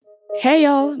Hey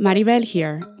y'all, Maribel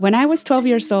here. When I was 12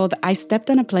 years old, I stepped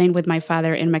on a plane with my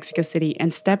father in Mexico City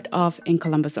and stepped off in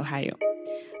Columbus, Ohio.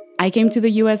 I came to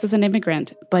the US as an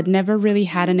immigrant, but never really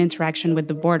had an interaction with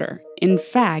the border. In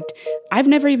fact, I've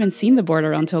never even seen the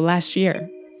border until last year.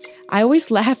 I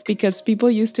always laugh because people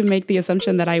used to make the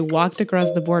assumption that I walked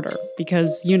across the border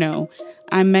because,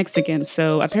 I'm Mexican,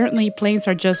 so apparently planes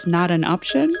are just not an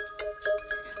option.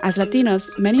 As Latinos,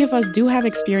 many of us do have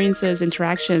experiences,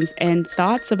 interactions, and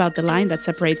thoughts about the line that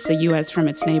separates the US from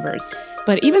its neighbors.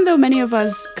 But even though many of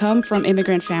us come from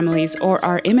immigrant families or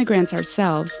are immigrants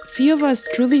ourselves, few of us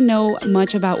truly know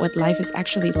much about what life is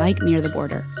actually like near the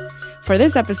border. For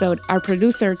this episode, our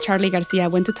producer, Charlie Garcia,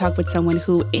 went to talk with someone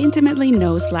who intimately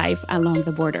knows life along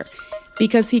the border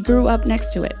because he grew up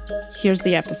next to it. Here's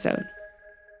the episode.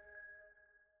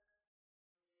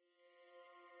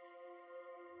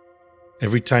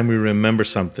 Every time we remember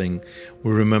something,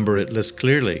 we remember it less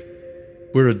clearly.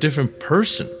 We're a different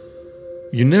person.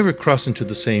 You never cross into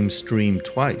the same stream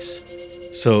twice.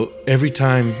 So every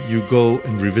time you go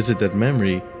and revisit that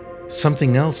memory,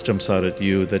 something else jumps out at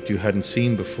you that you hadn't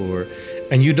seen before,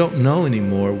 and you don't know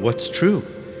anymore what's true.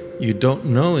 You don't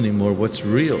know anymore what's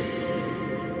real.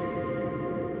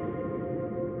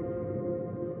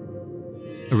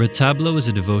 A retablo is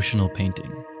a devotional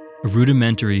painting, a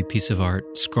rudimentary piece of art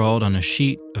scrawled on a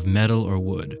sheet of metal or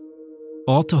wood,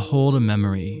 all to hold a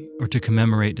memory or to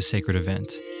commemorate a sacred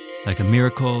event, like a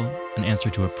miracle, an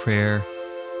answer to a prayer,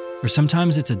 or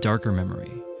sometimes it's a darker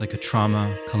memory, like a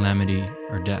trauma, calamity,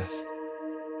 or death.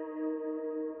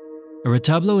 A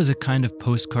retablo is a kind of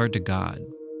postcard to God.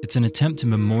 It's an attempt to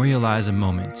memorialize a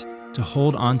moment, to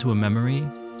hold on to a memory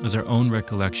as our own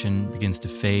recollection begins to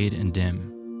fade and dim.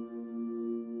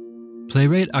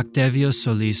 Playwright Octavio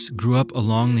Solis grew up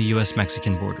along the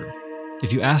U.S.-Mexican border.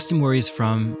 If you asked him where he's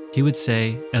from, he would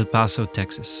say El Paso,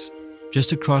 Texas,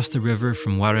 just across the river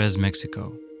from Juarez,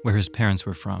 Mexico, where his parents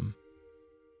were from.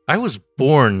 I was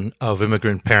born of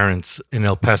immigrant parents in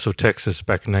El Paso, Texas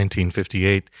back in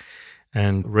 1958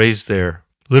 and raised there,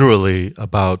 literally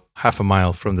about half a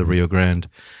mile from the Rio Grande,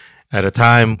 at a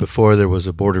time before there was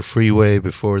a border freeway,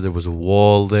 before there was a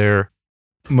wall there.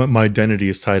 My identity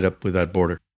is tied up with that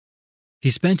border. He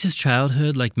spent his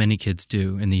childhood like many kids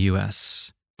do in the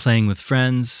U.S., playing with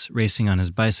friends, racing on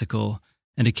his bicycle,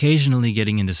 and occasionally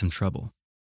getting into some trouble.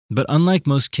 But unlike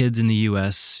most kids in the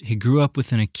U.S., he grew up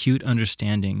with an acute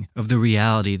understanding of the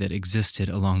reality that existed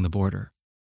along the border,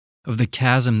 of the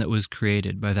chasm that was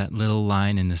created by that little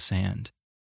line in the sand.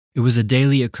 It was a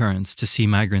daily occurrence to see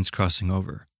migrants crossing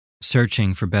over,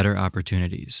 searching for better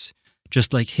opportunities,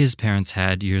 just like his parents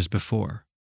had years before.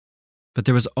 But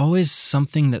there was always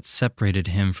something that separated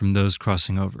him from those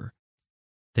crossing over.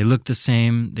 They looked the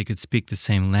same, they could speak the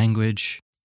same language,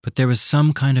 but there was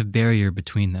some kind of barrier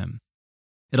between them.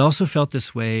 It also felt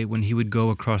this way when he would go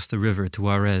across the river to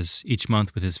Juarez each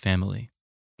month with his family,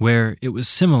 where it was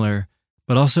similar,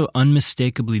 but also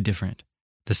unmistakably different.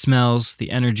 The smells,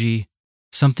 the energy,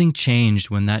 something changed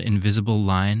when that invisible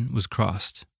line was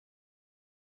crossed.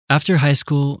 After high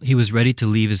school, he was ready to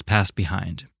leave his past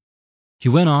behind. He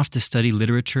went off to study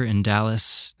literature in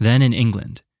Dallas, then in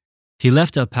England. He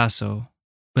left El Paso,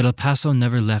 but El Paso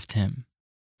never left him.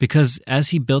 Because as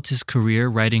he built his career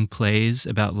writing plays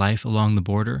about life along the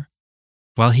border,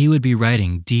 while he would be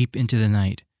writing deep into the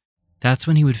night, that's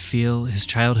when he would feel his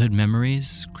childhood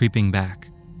memories creeping back.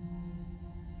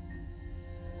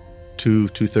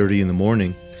 2:30 in the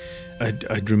morning,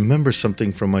 I'd remember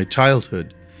something from my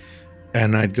childhood,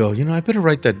 and I'd go, I better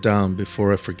write that down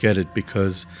before I forget it,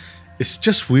 because it's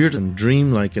just weird and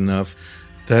dreamlike enough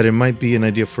that it might be an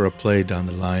idea for a play down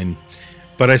the line.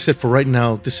 But I said, for right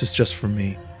now, this is just for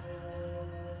me.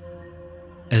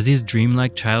 As these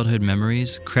dreamlike childhood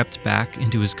memories crept back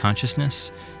into his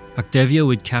consciousness, Octavio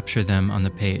would capture them on the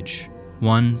page,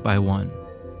 one by one.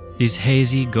 These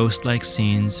hazy, ghost-like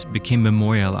scenes became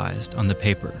memorialized on the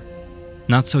paper,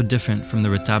 not so different from the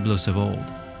retablos of old,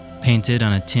 painted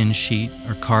on a tin sheet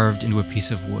or carved into a piece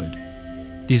of wood.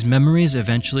 These memories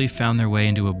eventually found their way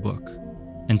into a book,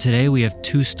 and today we have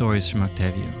two stories from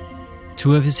Octavio,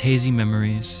 two of his hazy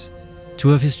memories,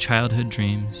 two of his childhood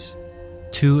dreams,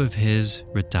 two of his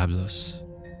retablos.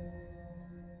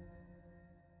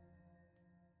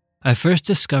 I first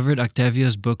discovered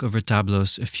Octavio's book of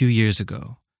retablos a few years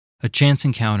ago, a chance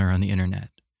encounter on the internet.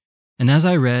 And as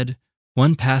I read,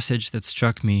 one passage that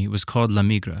struck me was called La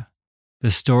Migra,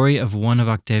 the story of one of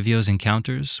Octavio's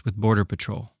encounters with Border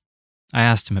Patrol. I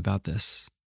asked him about this.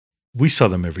 We saw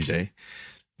them every day.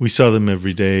 We saw them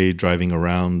every day driving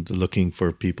around looking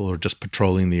for people or just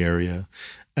patrolling the area.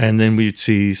 And then we'd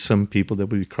see some people that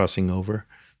would be crossing over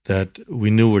that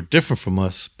we knew were different from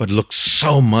us, but looked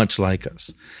so much like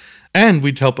us. And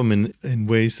we'd help them in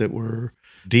ways that were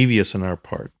devious on our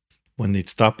part. When they'd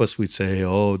stop us, we'd say,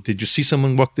 "Oh, did you see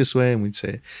someone walk this way?" And we'd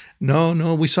say,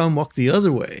 No, we saw him walk the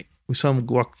other way. We saw him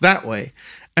walk that way."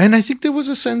 And I think there was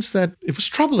a sense that it was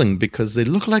troubling because they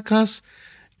looked like us,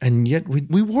 and yet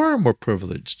we were more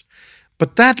privileged.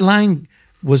 But that line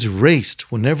was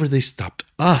erased whenever they stopped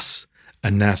us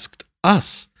and asked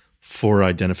us for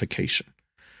identification.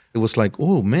 It was like,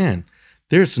 oh man,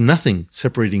 there's nothing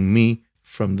separating me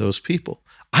from those people.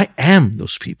 I am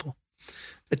those people.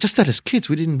 It's just that as kids,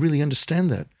 we didn't really understand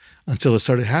that until it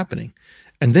started happening.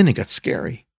 And then it got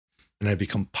scary. And I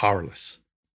become powerless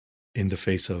in the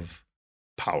face of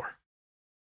power.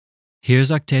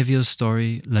 Here's Octavio's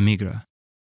story, La Migra.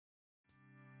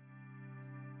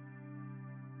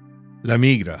 La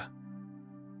Migra.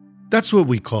 That's what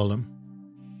we call him.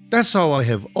 That's how I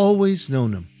have always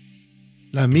known him.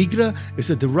 La Migra is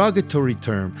a derogatory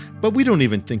term, but we don't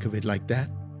even think of it like that.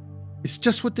 It's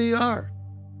just what they are.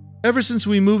 Ever since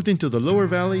we moved into the lower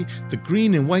valley, the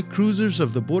green and white cruisers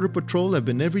of the Border Patrol have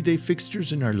been everyday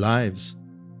fixtures in our lives.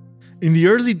 In the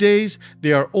early days,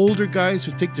 they are older guys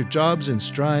who take their jobs in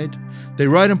stride. They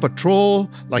ride on patrol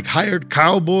like hired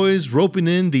cowboys roping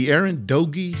in the errant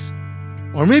dogies.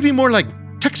 Or maybe more like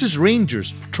Texas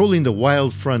Rangers patrolling the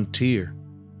wild frontier.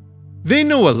 They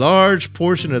know a large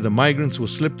portion of the migrants will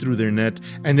slip through their net,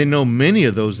 and they know many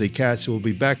of those they catch will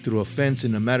be back through a fence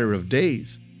in a matter of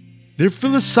days. They're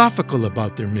philosophical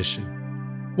about their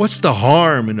mission. What's the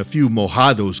harm in a few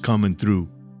mojados coming through?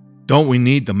 Don't we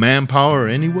need the manpower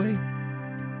anyway?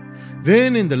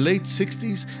 Then in the late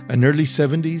 60s and early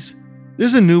 70s,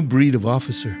 there's a new breed of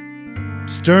officer.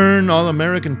 Stern,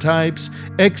 all-American types,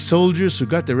 ex-soldiers who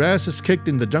got their asses kicked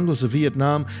in the jungles of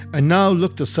Vietnam and now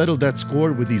look to settle that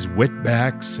score with these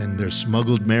wetbacks and their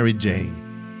smuggled Mary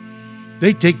Jane.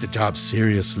 They take the job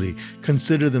seriously,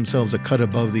 consider themselves a cut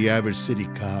above the average city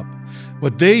cop.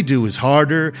 What they do is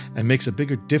harder and makes a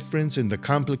bigger difference in the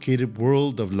complicated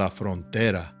world of La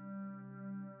Frontera.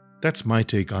 That's my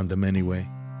take on them anyway.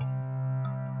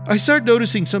 I started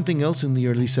noticing something else in the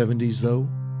early 70s, though.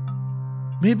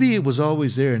 Maybe it was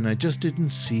always there and I just didn't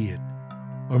see it.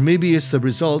 Or maybe it's the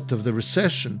result of the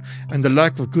recession and the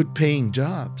lack of good-paying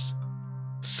jobs.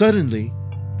 Suddenly,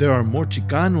 there are more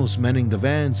Chicanos manning the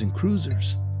vans and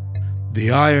cruisers. The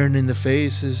iron in the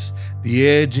faces, the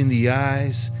edge in the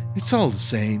eyes, it's all the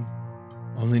same.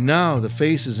 Only now the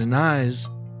faces and eyes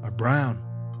are brown.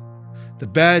 The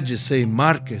badges say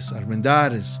Marquez,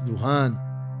 Armendariz, Lujan.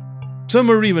 Some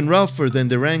are even rougher than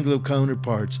their Anglo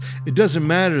counterparts. It doesn't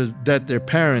matter that their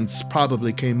parents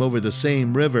probably came over the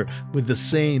same river with the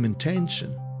same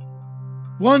intention.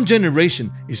 One generation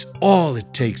is all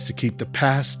it takes to keep the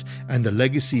past and the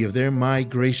legacy of their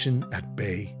migration at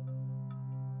bay.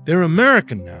 They're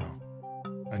American now,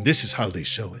 and this is how they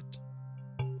show it.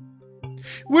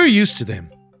 We're used to them,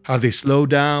 how they slow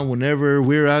down whenever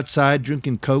we're outside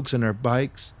drinking Cokes on our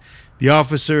bikes. The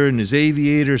officer in his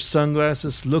aviator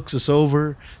sunglasses looks us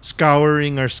over,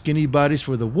 scouring our skinny bodies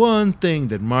for the one thing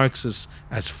that marks us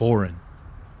as foreign.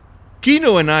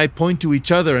 Kino and I point to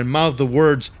each other and mouth the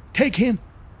words, "Take him!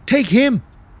 Take him!"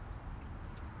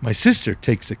 My sister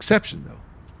takes exception, though.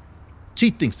 She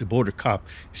thinks the border cop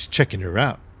is checking her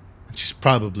out, and she's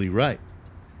probably right.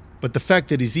 But the fact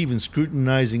that he's even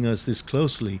scrutinizing us this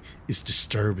closely is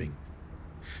disturbing.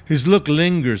 His look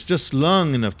lingers just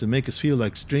long enough to make us feel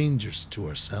like strangers to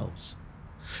ourselves.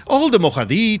 All the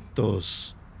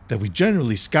mojaditos that we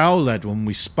generally scowl at when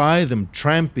we spy them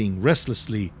tramping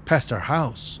restlessly past our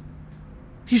house.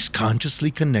 He's consciously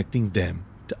connecting them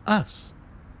to us.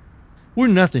 We're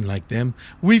nothing like them.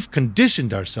 We've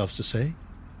conditioned ourselves to say,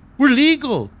 we're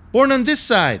legal, born on this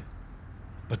side.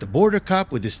 But the border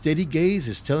cop with his steady gaze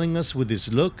is telling us with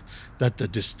his look that the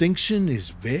distinction is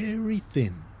very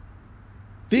thin.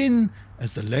 Thin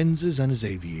as the lenses on his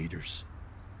aviators.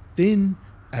 Thin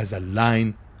as a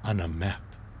line on a map.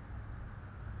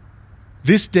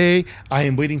 This day, I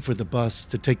am waiting for the bus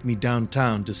to take me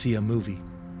downtown to see a movie.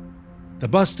 The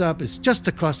bus stop is just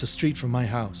across the street from my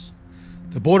house.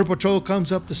 The Border Patrol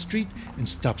comes up the street and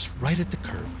stops right at the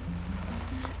curb.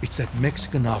 It's that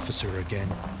Mexican officer again,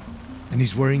 and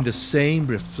he's wearing the same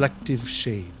reflective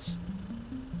shades.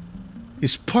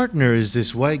 His partner is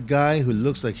this white guy who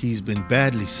looks like he's been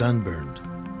badly sunburned.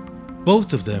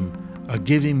 Both of them are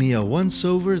giving me a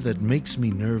once-over that makes me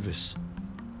nervous.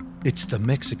 It's the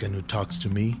Mexican who talks to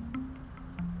me.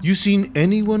 You seen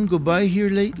anyone go by here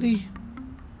lately?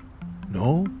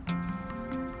 No?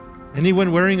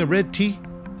 Anyone wearing a red tee?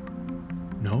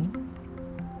 No?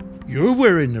 You're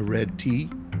wearing a red tee.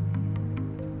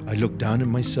 I look down at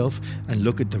myself and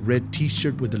look at the red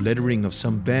t-shirt with the lettering of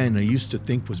some band I used to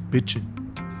think was bitchin'.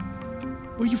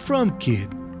 "Where you from, kid?"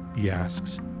 he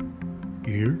asks.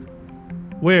 "Here."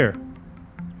 "Where?"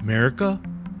 "America."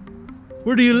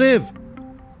 "Where do you live?"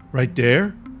 "Right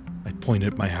there." I point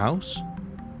at my house.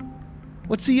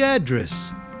 "What's the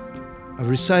address?" I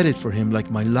recite it for him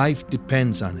like my life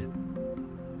depends on it.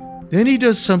 Then he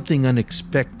does something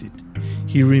unexpected.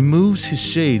 He removes his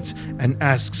shades and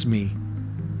asks me,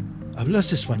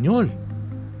 "¿Hablas español?"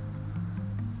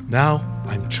 Now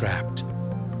I'm trapped.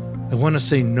 I want to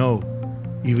say no,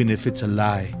 even if it's a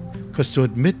lie, because to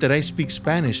admit that I speak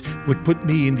Spanish would put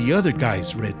me in the other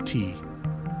guy's red tee.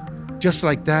 Just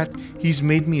like that, he's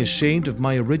made me ashamed of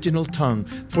my original tongue,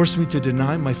 forced me to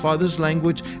deny my father's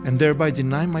language, and thereby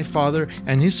deny my father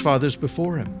and his fathers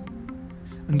before him.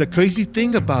 And the crazy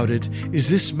thing about it is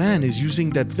this man is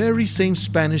using that very same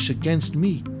Spanish against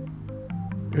me.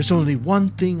 There's only one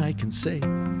thing I can say.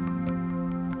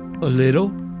 "A little?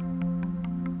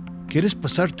 ¿Quieres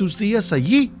pasar tus días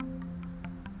allí?"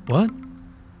 "What?"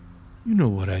 "You know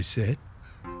what I said."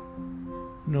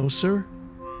 "No, sir."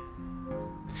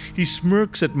 He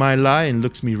smirks at my lie and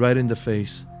looks me right in the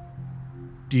face.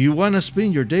 "Do you want to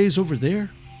spend your days over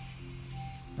there?"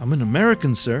 "I'm an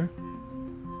American, sir."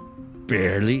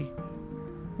 "Barely."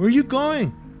 "Where are you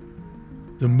going?"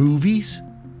 "The movies."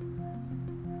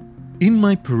 In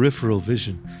my peripheral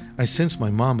vision, I sense my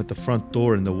mom at the front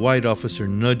door and the white officer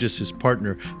nudges his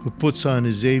partner who puts on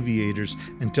his aviators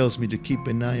and tells me to keep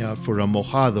an eye out for a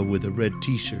mojado with a red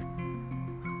t-shirt,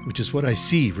 which is what I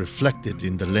see reflected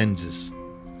in the lenses.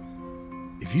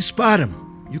 "If you spot him,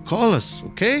 you call us,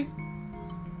 okay?"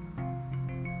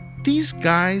 These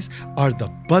guys are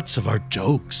the butts of our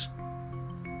jokes.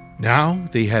 Now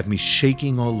they have me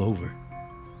shaking all over.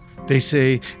 They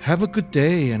say, "Have a good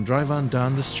day," and drive on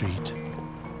down the street.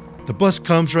 The bus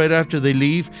comes right after they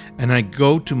leave, and I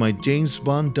go to my James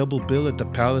Bond double bill at the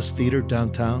Palace Theater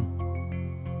downtown.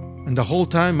 And the whole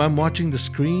time I'm watching the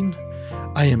screen,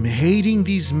 I am hating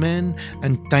these men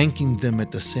and thanking them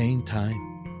at the same time.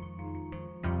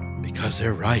 Because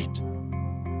they're right.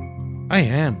 I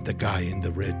am the guy in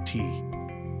the red tee.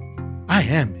 I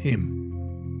am him.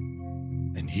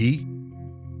 And he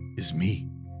is me.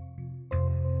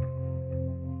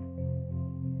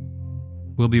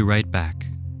 We'll be right back.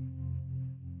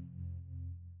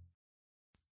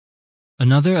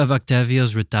 Another of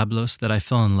Octavio's Retablos that I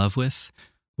fell in love with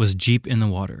was Jeep in the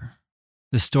Water,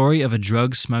 the story of a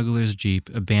drug smuggler's Jeep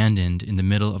abandoned in the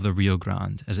middle of the Rio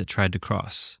Grande as it tried to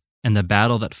cross, and the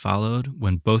battle that followed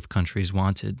when both countries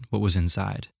wanted what was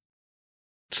inside.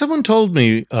 Someone told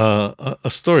me a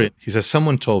story. He says,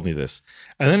 someone told me this.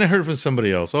 And then I heard from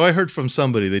somebody else. Oh, I heard from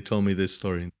somebody. They told me this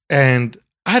story. And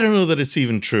I don't know that it's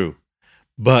even true.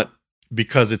 But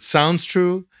because it sounds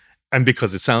true and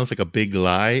because it sounds like a big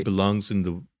lie, it belongs in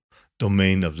the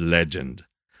domain of legend.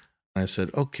 I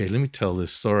said, okay, let me tell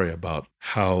this story about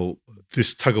how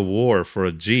this tug of war for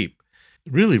a Jeep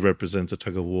really represents a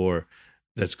tug of war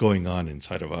that's going on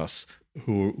inside of us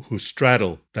who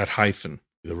straddle that hyphen,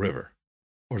 the river,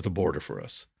 or the border for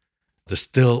us. There's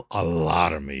still a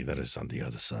lot of me that is on the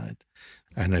other side.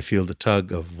 And I feel the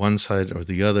tug of one side or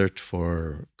the other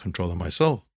for control of my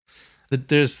soul.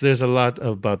 There's a lot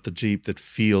about the Jeep that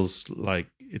feels like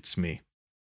it's me.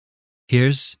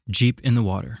 Here's Jeep in the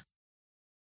Water.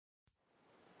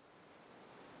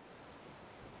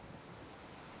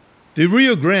 The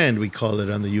Rio Grande, we call it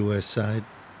on the U.S. side.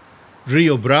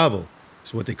 Rio Bravo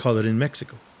is what they call it in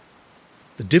Mexico.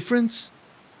 The difference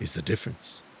is the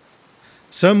difference.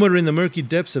 Somewhere in the murky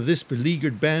depths of this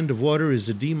beleaguered band of water is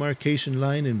a demarcation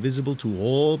line invisible to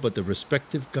all but the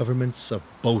respective governments of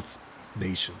both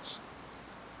nations.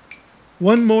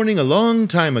 One morning a long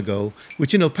time ago,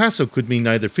 which in El Paso could mean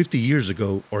either 50 years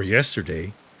ago or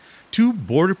yesterday, two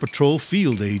Border Patrol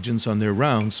field agents on their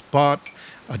rounds spot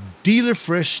a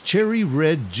dealer-fresh cherry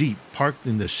red Jeep parked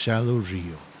in the shallow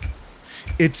Rio.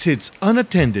 It sits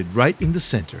unattended right in the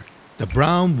center, the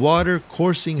brown water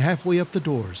coursing halfway up the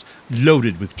doors,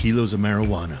 loaded with kilos of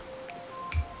marijuana.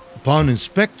 Upon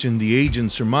inspection, the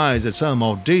agents surmise that some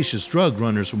audacious drug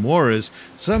runners from Juarez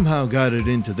somehow got it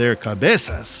into their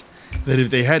cabezas that if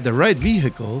they had the right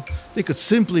vehicle, they could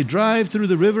simply drive through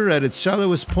the river at its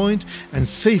shallowest point and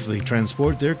safely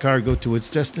transport their cargo to its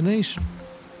destination.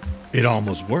 It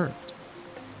almost worked.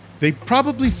 They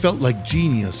probably felt like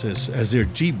geniuses as their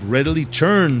Jeep readily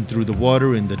churned through the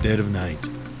water in the dead of night.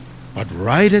 But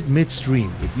right at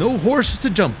midstream, with no horses to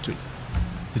jump to,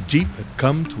 the Jeep had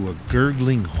come to a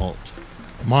gurgling halt,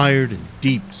 mired in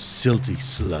deep, silty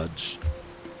sludge.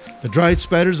 The dried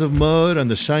spatters of mud on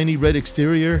the shiny red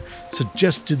exterior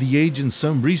suggest to the agents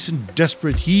some recent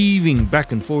desperate heaving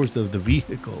back and forth of the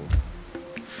vehicle.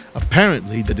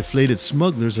 Apparently, the deflated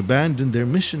smugglers abandoned their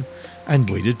mission and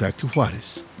waded back to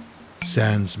Juarez,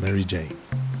 sans Mary Jane.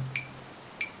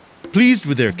 Pleased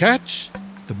with their catch,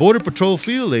 the Border Patrol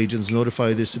field agents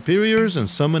notify their superiors and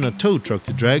summon a tow truck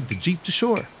to drag the Jeep to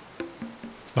shore.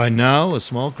 By now, a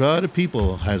small crowd of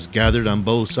people has gathered on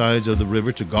both sides of the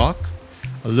river to gawk,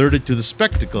 alerted to the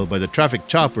spectacle by the traffic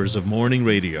choppers of morning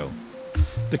radio.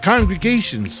 The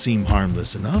congregations seem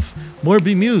harmless enough, more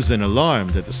bemused than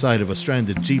alarmed at the sight of a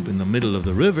stranded Jeep in the middle of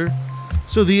the river,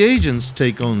 so the agents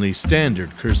take only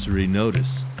standard cursory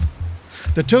notice.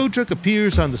 The tow truck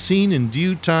appears on the scene in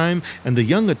due time, and the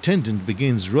young attendant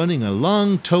begins running a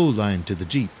long tow line to the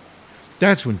Jeep.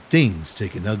 That's when things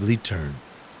take an ugly turn.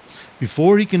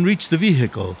 Before he can reach the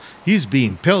vehicle, he's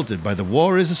being pelted by the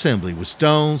Juarez Assembly with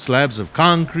stones, slabs of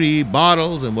concrete,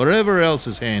 bottles, and whatever else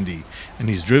is handy, and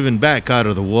he's driven back out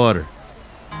of the water.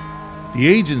 The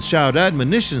agents shout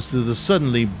admonitions to the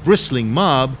suddenly bristling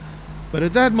mob, but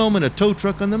at that moment a tow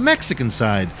truck on the Mexican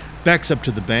side backs up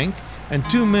to the bank, and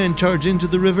two men charge into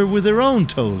the river with their own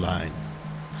tow line.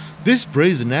 This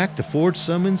brazen act affords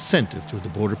some incentive to the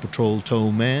Border Patrol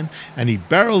tow man, and he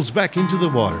barrels back into the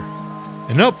water.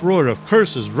 An uproar of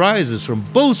curses rises from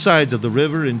both sides of the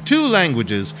river in two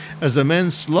languages as the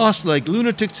men slosh like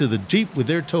lunatics to the Jeep with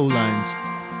their tow lines.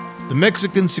 The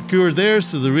Mexicans secure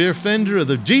theirs to the rear fender of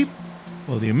the Jeep,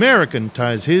 while the American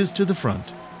ties his to the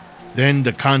front. Then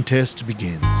the contest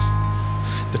begins.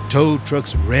 The tow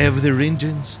trucks rev their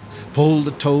engines, pull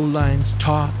the tow lines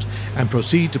taut, and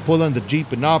proceed to pull on the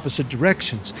Jeep in opposite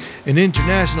directions. An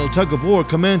international tug-of-war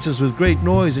commences with great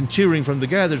noise and cheering from the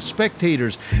gathered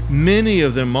spectators, many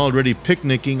of them already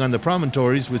picnicking on the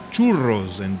promontories with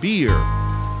churros and beer.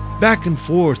 Back and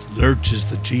forth lurches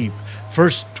the Jeep,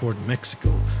 first toward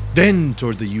Mexico, then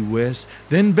toward the U.S.,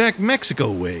 then back Mexico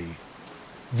way.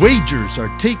 Wagers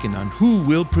are taken on who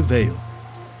will prevail.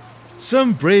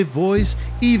 Some brave boys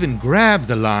even grab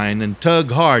the line and tug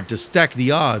hard to stack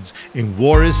the odds in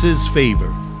Juarez's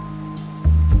favor.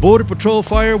 The Border Patrol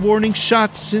fire warning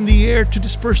shots in the air to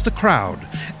disperse the crowd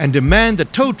and demand the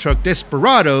tow truck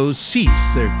desperados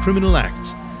cease their criminal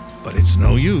acts. But it's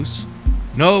no use.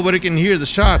 Nobody can hear the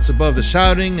shots above the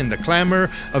shouting and the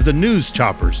clamor of the news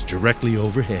choppers directly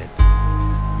overhead.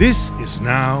 This is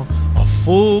now a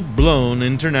full-blown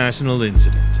international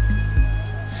incident.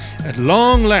 At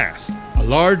long last, a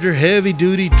larger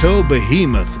heavy-duty tow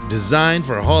behemoth designed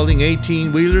for hauling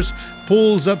 18-wheelers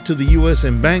pulls up to the U.S.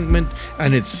 embankment,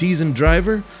 and its seasoned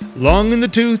driver, long in the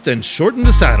tooth and short in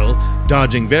the saddle,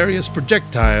 dodging various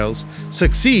projectiles,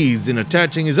 succeeds in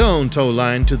attaching his own tow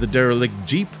line to the derelict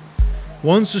Jeep.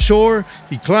 Once ashore,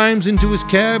 he climbs into his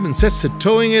cab and sets to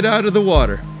towing it out of the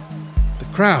water. The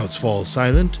crowds fall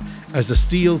silent as the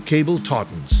steel cable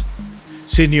tautens.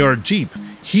 Senor Jeep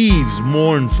heaves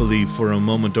mournfully for a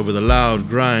moment over the loud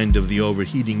grind of the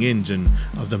overheating engine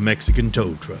of the Mexican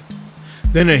tow truck.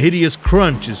 Then a hideous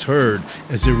crunch is heard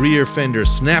as the rear fender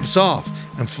snaps off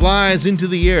and flies into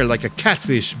the air like a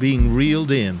catfish being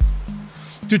reeled in.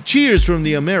 To cheers from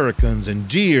the Americans and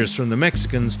jeers from the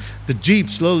Mexicans, the Jeep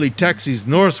slowly taxis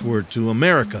northward to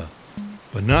America.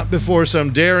 But not before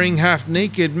some daring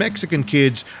half-naked Mexican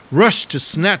kids rush to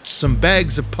snatch some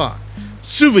bags of pot,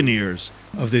 souvenirs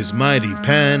of this mighty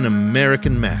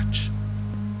Pan-American match.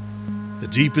 The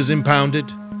Jeep is impounded,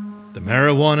 the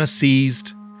marijuana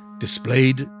seized,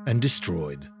 displayed, and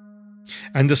destroyed.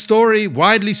 And the story,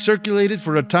 widely circulated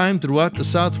for a time throughout the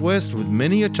Southwest with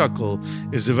many a chuckle,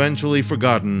 is eventually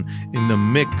forgotten in the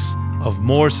mix of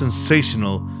more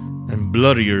sensational and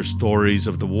bloodier stories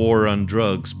of the war on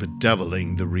drugs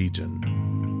bedeviling the region.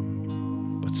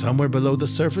 But somewhere below the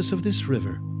surface of this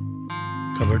river,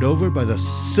 covered over by the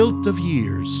silt of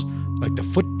years, like the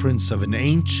footprints of an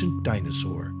ancient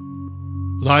dinosaur,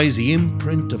 lies the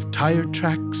imprint of tire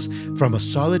tracks from a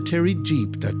solitary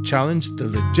Jeep that challenged the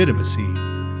legitimacy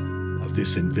of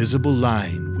this invisible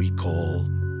line we call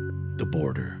the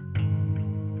border.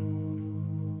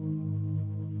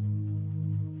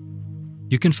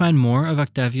 You can find more of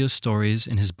Octavio's stories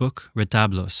in his book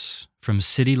Retablos from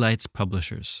City Lights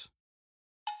Publishers.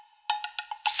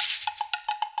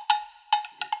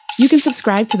 You can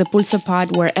subscribe to the Pulso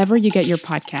Pod wherever you get your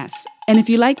podcasts. And if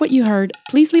you like what you heard,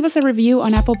 please leave us a review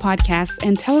on Apple Podcasts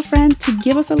and tell a friend to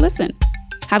give us a listen.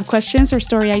 Have questions or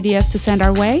story ideas to send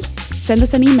our way? Send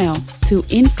us an email to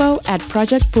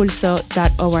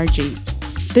info@projectpulso.org.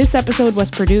 This episode was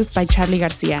produced by Charlie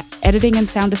Garcia, editing and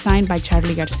sound design by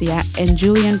Charlie Garcia and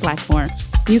Julian Blackmore.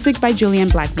 Music by Julian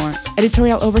Blackmore.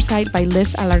 Editorial oversight by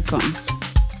Liz Alarcón.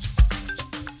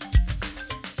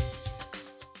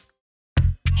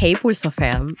 Hey Pulso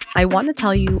fam, I want to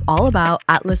tell you all about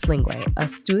Atlas Lingüe, a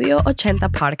Studio 80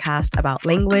 podcast about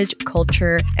language,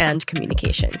 culture, and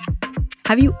communication.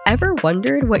 Have you ever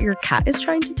wondered what your cat is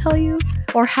trying to tell you?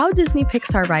 Or how Disney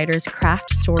Pixar writers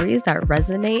craft stories that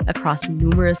resonate across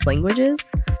numerous languages?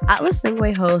 Atlas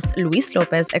Lingüe host Luis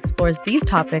Lopez explores these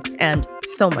topics and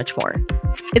so much more.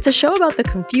 It's a show about the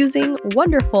confusing,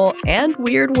 wonderful, and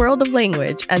weird world of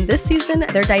language, and this season,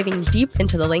 they're diving deep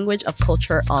into the language of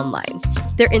culture online.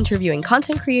 They're interviewing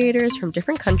content creators from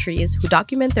different countries who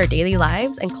document their daily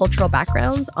lives and cultural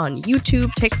backgrounds on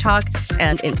YouTube, TikTok,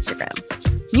 and Instagram.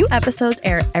 New episodes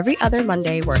air every other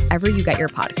Monday wherever you get your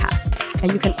podcasts.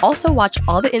 And you can also watch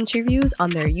all the interviews on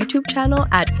their YouTube channel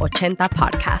at 80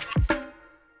 Podcasts.